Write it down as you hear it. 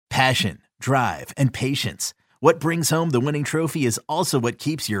Passion, drive, and patience. What brings home the winning trophy is also what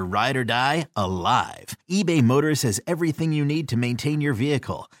keeps your ride or die alive. eBay Motors has everything you need to maintain your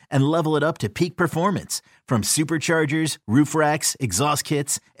vehicle and level it up to peak performance, from superchargers, roof racks, exhaust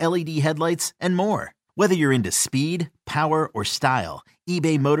kits, LED headlights, and more. Whether you're into speed, power, or style,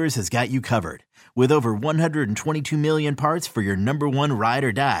 eBay Motors has got you covered. With over 122 million parts for your number one ride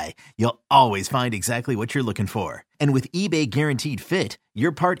or die, you'll always find exactly what you're looking for. And with eBay Guaranteed Fit,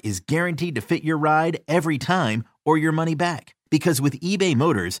 your part is guaranteed to fit your ride every time or your money back. Because with eBay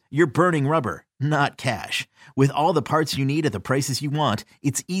Motors, you're burning rubber, not cash. With all the parts you need at the prices you want,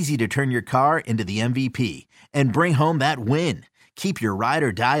 it's easy to turn your car into the MVP and bring home that win. Keep your ride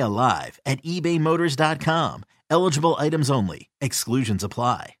or die alive at ebaymotors.com. Eligible items only. Exclusions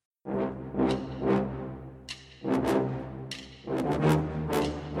apply.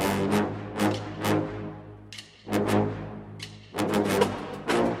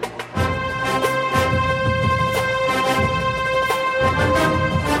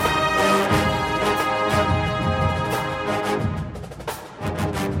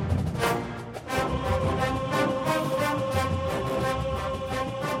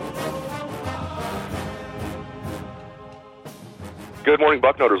 Good morning,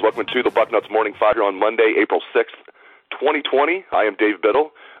 Bucknoters. Welcome to the Bucknuts Morning Five here on Monday, April 6th, 2020. I am Dave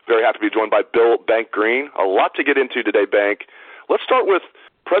Biddle. Very happy to be joined by Bill Bank Green. A lot to get into today, Bank. Let's start with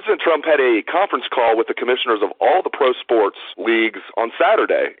President Trump had a conference call with the commissioners of all the pro sports leagues on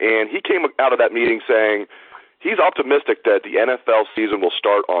Saturday, and he came out of that meeting saying he's optimistic that the NFL season will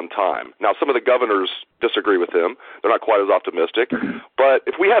start on time. Now, some of the governors disagree with him. They're not quite as optimistic. But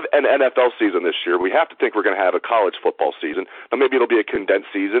if we have an NFL season this year, we have to think we're going to have a college football season. Now, maybe it'll be a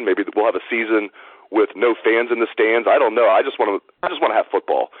condensed season. Maybe we'll have a season with no fans in the stands. I don't know. I just want to have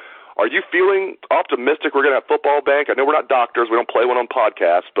football. Are you feeling optimistic we're going to have football, Bank? I know we're not doctors. We don't play one on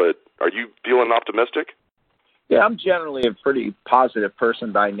podcasts, but are you feeling optimistic? Yeah, I'm generally a pretty positive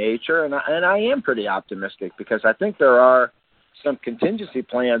person by nature, and I am pretty optimistic because I think there are some contingency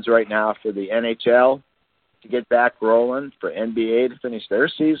plans right now for the NHL to get back rolling, for NBA to finish their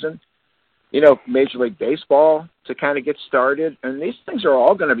season, Major League Baseball to kind of get started, and these things are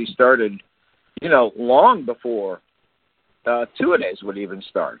all going to be started, long before two-a-days would even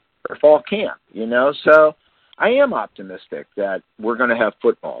start, or fall camp, so I am optimistic that we're going to have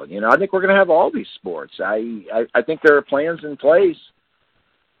football. I think we're going to have all these sports. I think there are plans in place,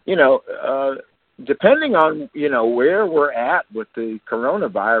 depending on, where we're at with the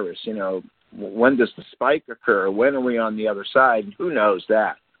coronavirus, when does the spike occur? When are we on the other side? Who knows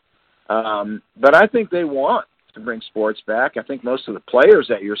that? But I think they want to bring sports back. I think most of the players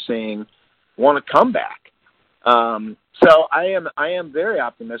that you're seeing want to come back. So I am very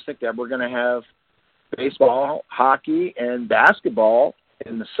optimistic that we're going to have baseball, hockey, and basketball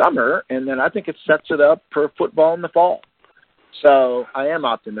in the summer, and then I think it sets it up for football in the fall. So I am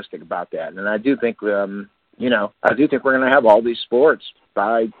optimistic about that, and I do think, we're going to have all these sports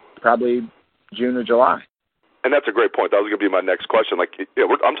by probably June or July. And that's a great point. That was going to be my next question.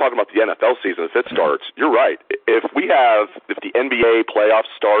 I'm talking about the NFL season. If it starts, you're right. If the NBA playoffs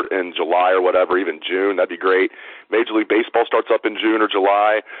start in July or whatever, even June, that'd be great. Major League Baseball starts up in June or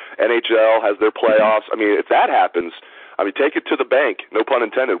July. NHL has their playoffs. I mean, if that happens, take it to the bank. No pun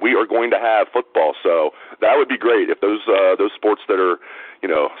intended. We are going to have football. So that would be great if those sports that are,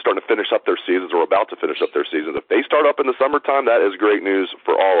 starting to finish up their seasons or about to finish up their seasons, if they start up in the summertime, that is great news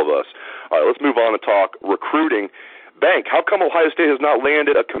for all of us. All right, let's move on and talk recruiting. Bank, how come Ohio State has not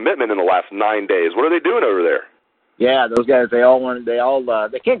landed a commitment in the last 9 days? What are they doing over there? Yeah, those guys, they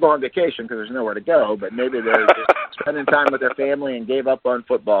can't go on vacation because there's nowhere to go, but maybe they're just spending time with their family and gave up on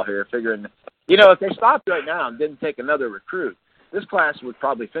football here, figuring, if they stopped right now and didn't take another recruit, this class would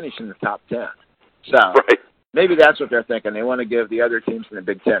probably finish in the top 10. So right. Maybe that's what they're thinking. They want to give the other teams in the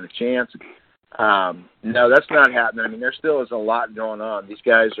Big Ten a chance. No, that's not happening. There still is a lot going on. These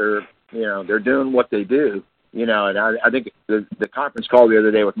guys are, they're doing what they do, and I think the conference call the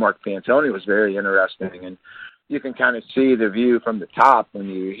other day with Mark Pantoni was very interesting, and you can kind of see the view from the top when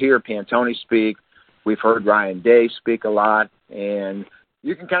you hear Pantoni speak. We've heard Ryan Day speak a lot, and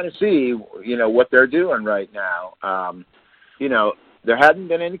you can kind of see, what they're doing right now. There hadn't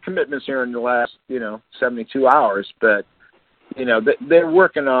been any commitments here in the last, 72 hours, but, they're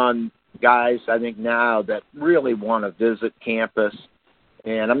working on guys, I think, now that really want to visit campus.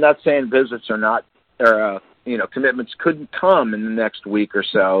 And I'm not saying visits are not, commitments couldn't come in the next week or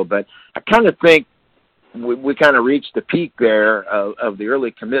so, but I kind of think we kind of reached the peak there of the early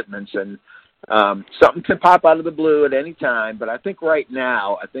commitments, and something can pop out of the blue at any time. But I think right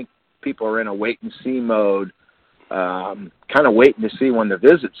now, people are in a wait-and-see mode kind of waiting to see when the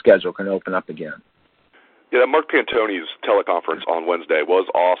visit schedule can open up again. Yeah, Mark Pantoni's teleconference on Wednesday was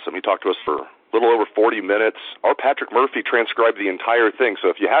awesome. He talked to us for a little over 40 minutes. Our Patrick Murphy transcribed the entire thing. So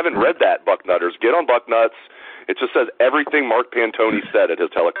if you haven't read that, Bucknutters, get on Bucknuts. It just says everything Mark Pantoni said at his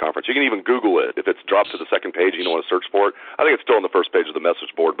teleconference. You can even Google it. If it's dropped to the second page, you don't want to search for it. I think it's still on the first page of the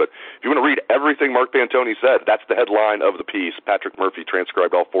message board. But if you want to read everything Mark Pantoni said, that's the headline of the piece. Patrick Murphy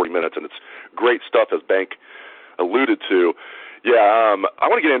transcribed all 40 minutes, and it's great stuff, as Bank alluded to. Yeah, I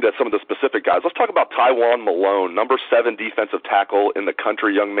want to get into some of the specific guys. Let's talk about Tywone Malone, number 7 defensive tackle in the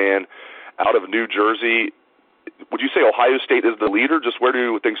country, young man out of New Jersey. Would you say Ohio State is the leader? Just where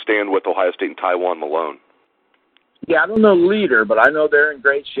do things stand with Ohio State and Tywone Malone? Yeah, I don't know leader, but I know they're in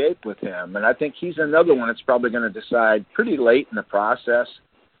great shape with him. And I think he's another one that's probably going to decide pretty late in the process.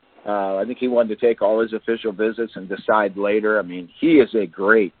 I think he wanted to take all his official visits and decide later. I mean, he is a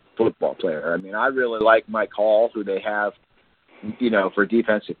great football player. I mean, I really like Mike Hall, who they have, for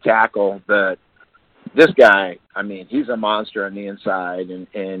defensive tackle. But this guy, I mean, he's a monster on the inside,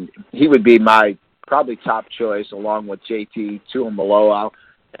 and he would be my probably top choice along with JT Tuimoloau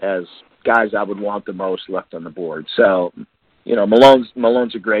as guys I would want the most left on the board. So,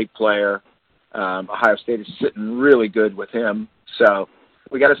 Malone's a great player. Ohio State is sitting really good with him. So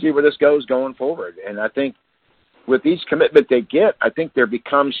we got to see where this goes going forward. And I think with each commitment they get, I think there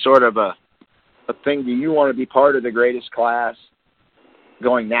becomes sort of a thing. Do you want to be part of the greatest class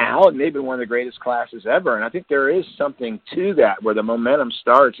going now and maybe one of the greatest classes ever? And I think there is something to that where the momentum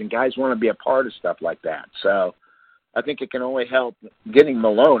starts and guys want to be a part of stuff like that. So I think it can only help getting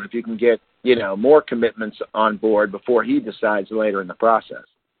Malone if you can get, more commitments on board before he decides later in the process.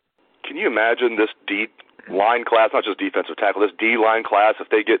 Can you imagine this D-line class, not just defensive tackle, this D-line class, if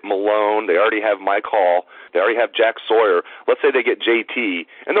they get Malone, they already have Mike Hall, they already have Jack Sawyer, let's say they get JT,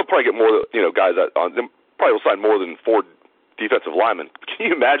 and they'll probably get more, guys that they probably will sign more than 4 defensive linemen. Can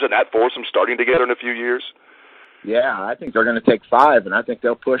you imagine that foursome starting together in a few years? Yeah, I think they're going to take 5, and I think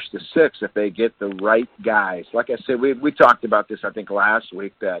they'll push to 6 if they get the right guys. Like I said, we talked about this, I think, last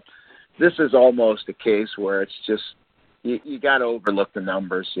week, that this is almost a case where it's just you got to overlook the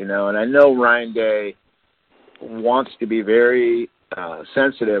numbers, and I know Ryan Day wants to be very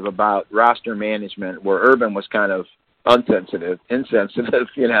sensitive about roster management, where Urban was kind of insensitive.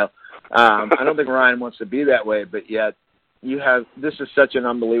 I don't think Ryan wants to be that way, but yet this is such an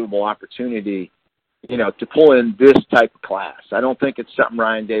unbelievable opportunity, to pull in this type of class. I don't think it's something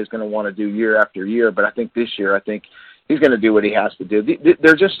Ryan Day is going to want to do year after year, but I think this year, he's going to do what he has to do.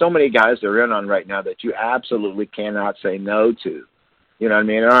 There are just so many guys they're in on right now that you absolutely cannot say no to. You know what I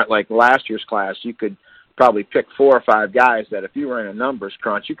mean? It aren't like last year's class. You could probably pick 4 or 5 guys that if you were in a numbers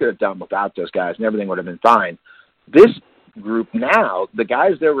crunch, you could have done without those guys and everything would have been fine. This group now, the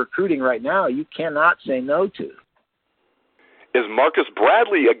guys they're recruiting right now, you cannot say no to. Is Marcus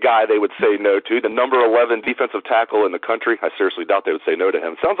Bradley a guy they would say no to, the number 11 defensive tackle in the country? I seriously doubt they would say no to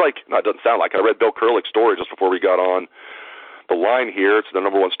him. It doesn't sound like. I read Bill Kurelich's story just before we got on the line here. It's the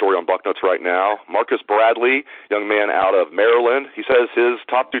number 1 story on Bucknuts right now. Marcus Bradley, young man out of Maryland, he says his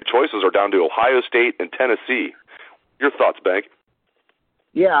top 2 choices are down to Ohio State and Tennessee. Your thoughts, Bank?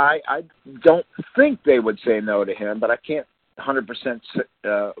 Yeah, I don't think they would say no to him, but I can't 100%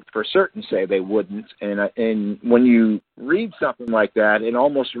 for certain say they wouldn't. And when you read something like that, it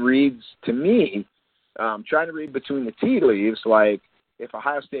almost reads to me, trying to read between the tea leaves, like if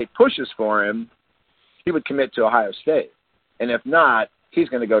Ohio State pushes for him, he would commit to Ohio State. And if not, he's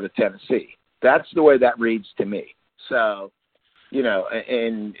going to go to Tennessee. That's the way that reads to me. So,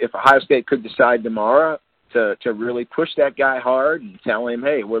 and if Ohio State could decide tomorrow to really push that guy hard and tell him,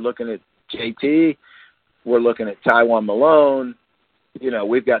 hey, we're looking at JT, we're looking at Tywone Malone,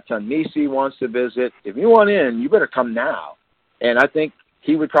 we've got Tunmisi wants to visit. If you want in, you better come now. And I think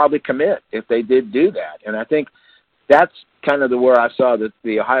he would probably commit if they did do that. And I think that's kind of where I saw that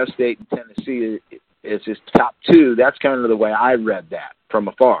the Ohio State and Tennessee is his top 2. That's kind of the way I read that from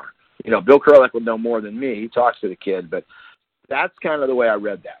afar. Bill Kurelich would know more than me. He talks to the kid, but that's kind of the way I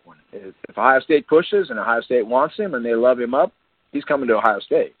read that one. If Ohio State pushes and Ohio State wants him and they love him up, he's coming to Ohio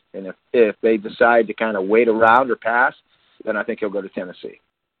State. And if they decide to kind of wait around or pass, then I think he'll go to Tennessee.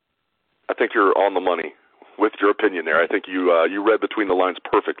 I think you're on the money with your opinion there. I think you read between the lines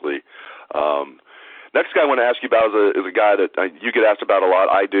perfectly. Next guy I want to ask you about is a guy that you get asked about a lot.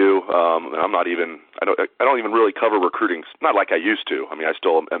 I do. I don't even really cover recruiting. Not like I used to. I mean, I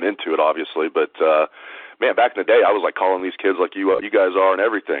still am into it, obviously. But man, back in the day, I was like calling these kids like you guys are and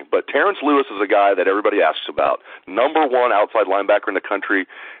everything. But Terrence Lewis is a guy that everybody asks about. Number 1 outside linebacker in the country.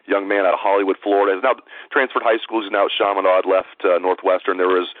 Young man out of Hollywood, Florida. Has now transferred high schools. He's now at Chaminade, left Northwestern. There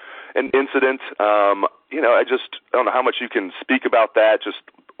was an incident. I don't know how much you can speak about that. Just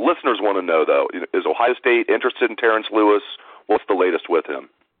listeners want to know, though, is Ohio State interested in Terrence Lewis? What's the latest with him?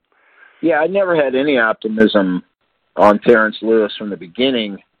 Yeah, I never had any optimism on Terrence Lewis from the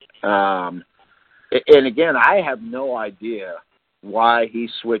beginning. And again, I have no idea why he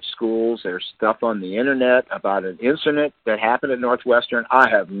switched schools. There's stuff on the internet about an incident that happened at Northwestern. I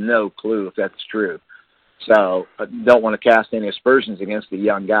have no clue if that's true. So I don't want to cast any aspersions against the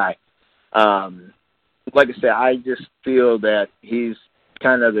young guy. Like I said, I just feel that he's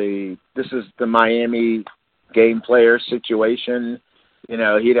kind of this is the Miami game player situation. He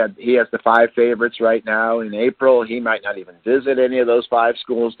has the 5 favorites right now in April. He might not even visit any of those 5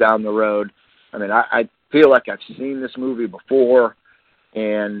 schools down the road. I mean, I feel like I've seen this movie before,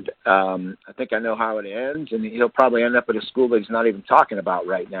 and I think I know how it ends, and he'll probably end up at a school that he's not even talking about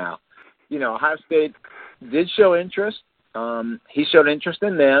right now. Ohio State did show interest. He showed interest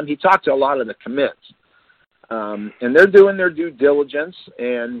in them. He talked to a lot of the commits. And they're doing their due diligence,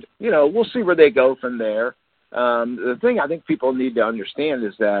 and, we'll see where they go from there. The thing I think people need to understand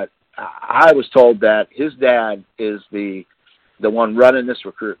is that I was told that his dad is the one running this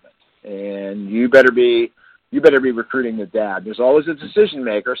recruitment, and you better be recruiting the dad. There's always a decision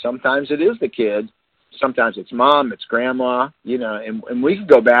maker. Sometimes it is the kid. Sometimes it's mom, it's grandma, and we can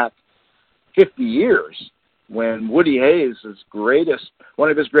go back 50 years when Woody Hayes' one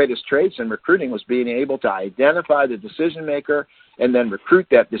of his greatest traits in recruiting was being able to identify the decision maker and then recruit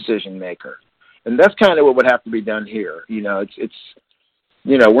that decision maker. And that's kind of what would have to be done here.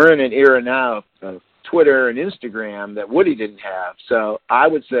 We're in an era now of Twitter and Instagram that Woody didn't have. So I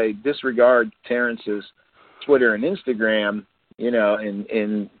would say disregard Terrence's Twitter and Instagram,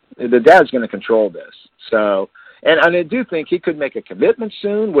 and the dad's going to control this. So, and I do think he could make a commitment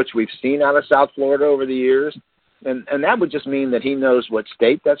soon, which we've seen out of South Florida over the years. And that would just mean that he knows what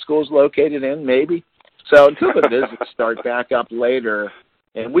state that school's located in, maybe. So until the visits start back up later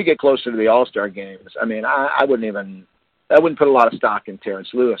and we get closer to the All-Star games, I mean, I wouldn't put a lot of stock in Terrence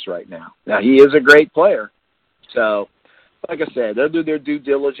Lewis right now. Now, he is a great player. So, like I said, they'll do their due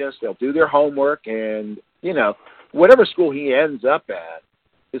diligence. They'll do their homework. And, whatever school he ends up at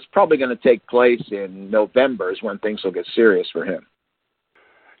is probably going to take place in November is when things will get serious for him.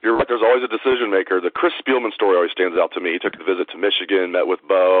 You're right. There's always a decision maker. The Chris Spielman story always stands out to me. He took a visit to Michigan, met with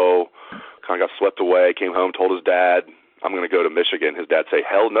Bo, kind of got swept away, came home, told his dad, I'm going to go to Michigan. His dad say,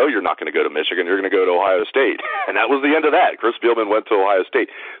 hell no, you're not going to go to Michigan. You're going to go to Ohio State. And that was the end of that. Chris Spielman went to Ohio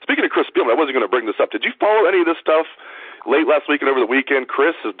State. Speaking of Chris Spielman, I wasn't going to bring this up. Did you follow any of this stuff late last week and over the weekend?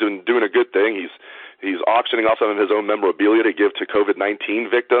 Chris has been doing a good thing. He's auctioning off some of his own memorabilia to give to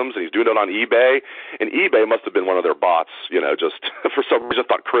COVID-19 victims, and he's doing it on eBay. And eBay must have been one of their bots, just for some reason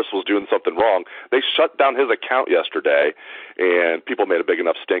thought Chris was doing something wrong. They shut down his account yesterday, and people made a big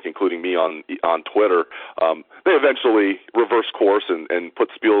enough stink, including me on Twitter. They eventually reversed course and put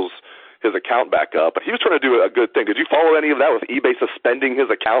his account back up. But he was trying to do a good thing. Did you follow any of that with eBay suspending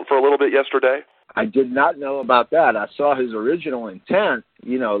his account for a little bit yesterday? I did not know about that. I saw his original intent,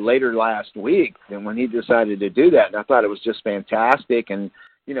 later last week, and when he decided to do that, and I thought it was just fantastic. And,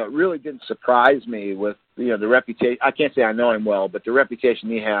 it really didn't surprise me with, the reputation. I can't say I know him well, but the reputation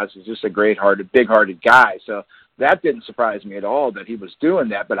he has is just a big-hearted guy. So that didn't surprise me at all that he was doing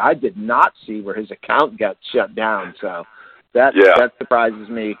that, but I did not see where his account got shut down. So that surprises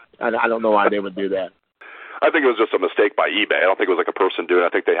me. I don't know why they would do that. I think it was just a mistake by eBay. I don't think it was like a person doing it. I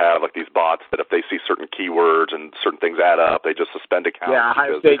think they have like these bots that if they see certain keywords and certain things add up, they just suspend accounts. Yeah,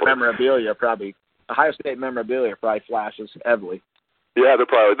 Ohio State memorabilia probably flashes heavily. Yeah, they're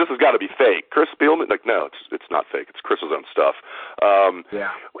probably, this has got to be fake. Chris Spielman, no, it's not fake. It's Chris's own stuff.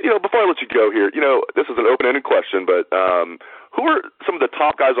 Before I let you go here, this is an open-ended question, but who are some of the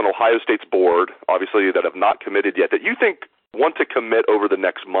top guys on Ohio State's board, obviously, that have not committed yet, that you think want to commit over the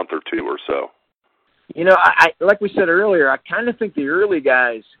next month or two or so? I like we said earlier, I kind of think the early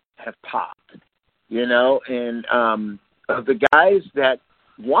guys have popped, and of the guys that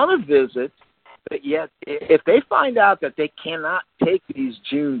want to visit, but yet if they find out that they cannot take these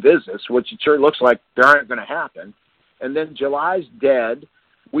June visits, which it sure looks like they aren't going to happen, and then July's dead,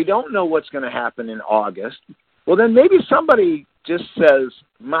 we don't know what's going to happen in August, well, then maybe somebody just says,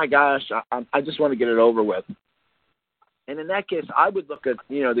 my gosh, I just want to get it over with. And in that case, I would look at,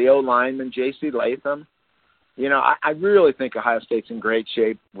 the O-lineman, J.C. Latham. I really think Ohio State's in great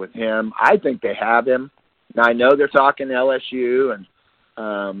shape with him. I think they have him. Now, I know they're talking LSU, and,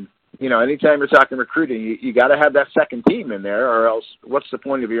 anytime you're talking recruiting, you got to have that second team in there, or else what's the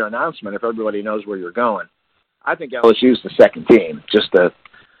point of your announcement if everybody knows where you're going? I think LSU's the second team, just to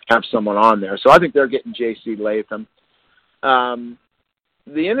have someone on there. So I think they're getting J.C. Latham.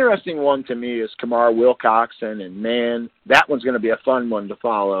 the interesting one to me is Kamar Wilcoxon, and man, that one's going to be a fun one to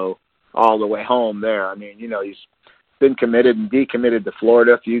follow all the way home there. I mean, he's been committed and decommitted to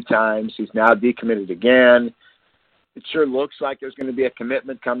Florida a few times. He's now decommitted again. It sure looks like there's going to be a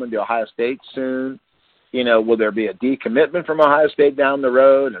commitment coming to Ohio State soon. Will there be a decommitment from Ohio State down the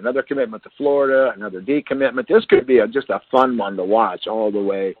road, another commitment to Florida, another decommitment? This could be just a fun one to watch all the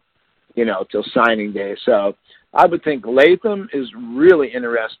way, till signing day. So I would think Latham is really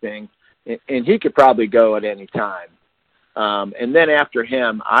interesting, and he could probably go at any time. And then after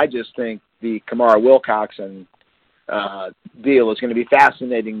him, I just think the Kamar Wilcoxon deal is going to be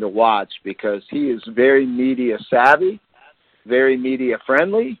fascinating to watch because he is very media savvy, very media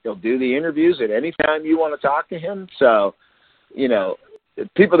friendly. He'll do the interviews at any time you want to talk to him. So,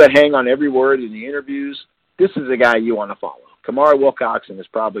 people that hang on every word in the interviews, this is a guy you want to follow. Kamar Wilcoxon is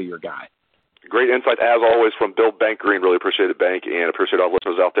probably your guy. Great insight, as always, from Bill Bank Green. Really appreciate it, Bank, and appreciate all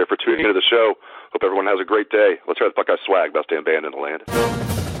listeners out there for tuning into the show. Hope everyone has a great day. Let's try the Buckeye swag. Best damn band in the land.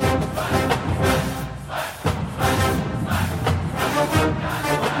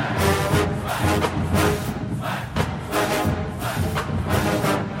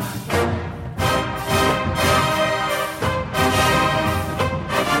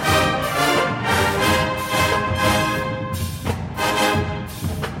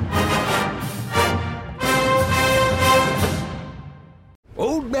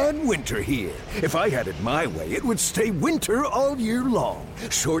 Old Man Winter here. If I had it my way, it would stay winter all year long.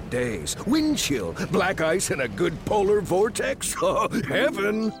 Short days, wind chill, black ice, and a good polar vortex. Oh,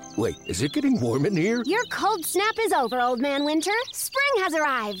 heaven. Wait, is it getting warm in here? Your cold snap is over, Old Man Winter. Spring has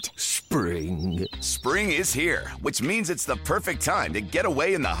arrived. Spring. Spring is here, which means it's the perfect time to get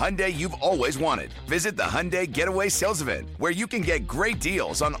away in the Hyundai you've always wanted. Visit the Hyundai Getaway Sales Event, where you can get great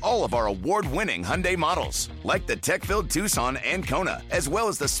deals on all of our award-winning Hyundai models, like the tech-filled Tucson and Kona, as well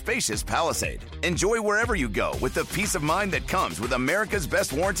as the spacious Palisade. Enjoy wherever you go with the peace of mind that comes with America's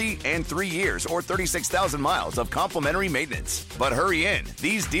best warranty and 3 years or 36,000 miles of complimentary maintenance. But hurry in,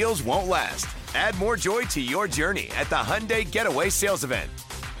 these deals won't last. Add more joy to your journey at the Hyundai Getaway Sales Event.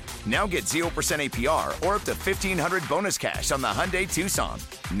 Now get 0% APR or up to $1,500 bonus cash on the Hyundai Tucson.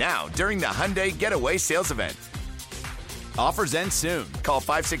 Now, during the Hyundai Getaway Sales Event. Offers end soon. Call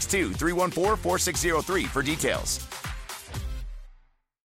 562-314-4603 for details.